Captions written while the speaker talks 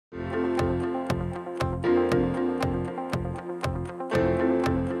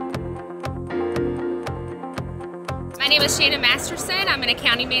name is Shannon Masterson. I'm an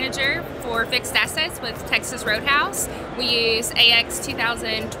accounting manager for fixed assets with Texas Roadhouse. We use AX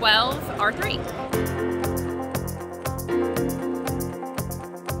 2012 R3.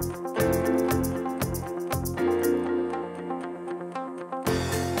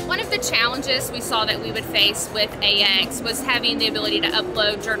 One of the challenges we saw that we would face with AX was having the ability to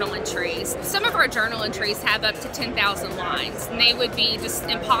upload journal entries. Some of our journal entries have up to 10,000 lines, and they would be just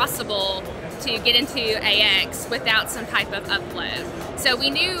impossible to get into AX without some type of upload. So we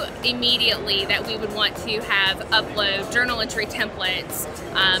knew immediately that we would want to have upload journal entry templates.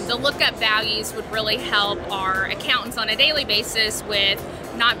 The lookup values would really help our accountants on a daily basis with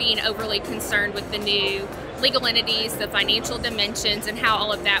not being overly concerned with the new legal entities, the financial dimensions, and how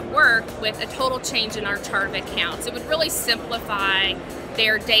all of that worked with a total change in our chart of accounts. It would really simplify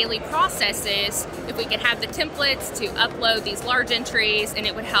their daily processes if we could have the templates to upload these large entries, and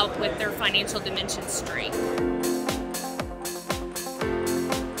it would help with their financial dimension stream.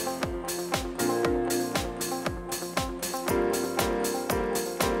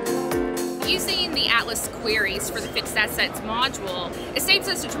 Using the Atlas queries for the fixed assets module, it saves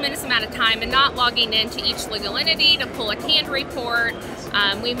us a tremendous amount of time in not logging into each legal entity to pull a canned report.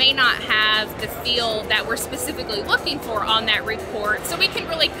 We may not have the field that we're specifically looking for on that report, so we can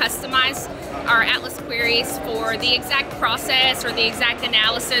really customize our Atlas queries for the exact process or the exact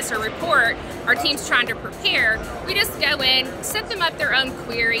analysis or report our team's trying to prepare. We just go in, set them up their own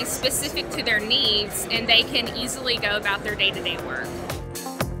queries specific to their needs, and they can easily go about their day-to-day work.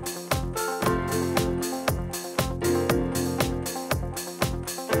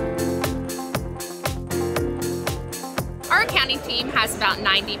 Our accounting team has about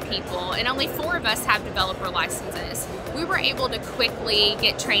 90 people, and only 4 of us have developer licenses. We were able to quickly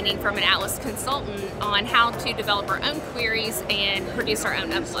get training from an Atlas consultant on how to develop our own queries and produce our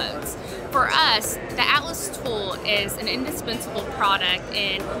own uploads. For us, the Atlas tool is an indispensable product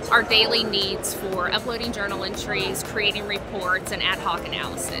in our daily needs for uploading journal entries, creating reports, and ad hoc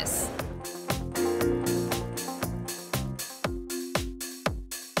analysis.